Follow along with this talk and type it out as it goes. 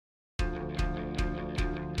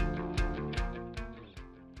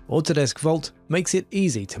Autodesk Vault makes it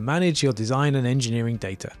easy to manage your design and engineering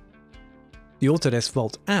data. The Autodesk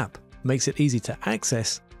Vault app makes it easy to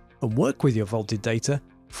access and work with your vaulted data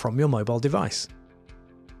from your mobile device.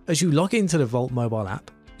 As you log into the Vault mobile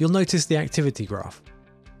app, you'll notice the activity graph,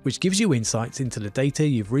 which gives you insights into the data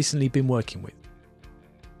you've recently been working with.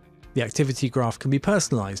 The activity graph can be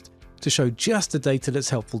personalized to show just the data that's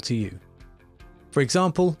helpful to you. For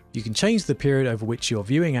example, you can change the period over which you're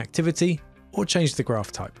viewing activity or change the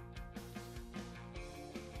graph type.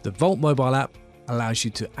 The Vault mobile app allows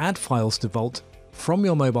you to add files to Vault from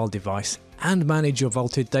your mobile device and manage your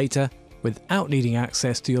vaulted data without needing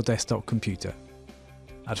access to your desktop computer.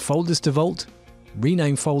 Add folders to Vault,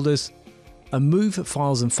 rename folders, and move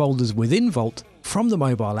files and folders within Vault from the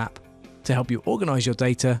mobile app to help you organize your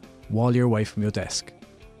data while you're away from your desk.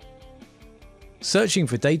 Searching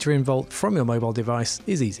for data in Vault from your mobile device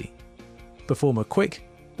is easy. Perform a quick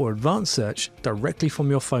or advanced search directly from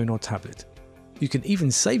your phone or tablet. You can even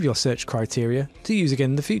save your search criteria to use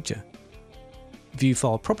again in the future. View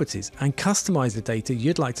file properties and customize the data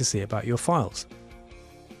you'd like to see about your files.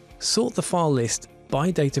 Sort the file list by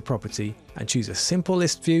data property and choose a simple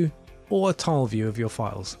list view or a tile view of your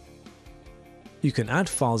files. You can add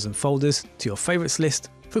files and folders to your favorites list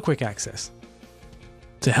for quick access.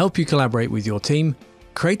 To help you collaborate with your team,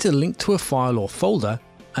 create a link to a file or folder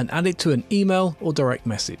and add it to an email or direct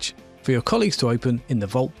message for your colleagues to open in the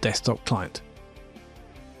Vault desktop client.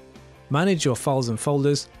 Manage your files and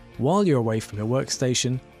folders while you're away from your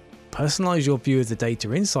workstation, personalize your view of the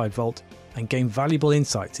data inside Vault, and gain valuable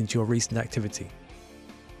insights into your recent activity.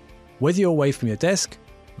 Whether you're away from your desk,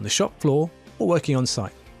 on the shop floor, or working on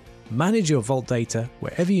site, manage your Vault data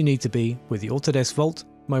wherever you need to be with the Autodesk Vault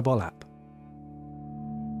mobile app.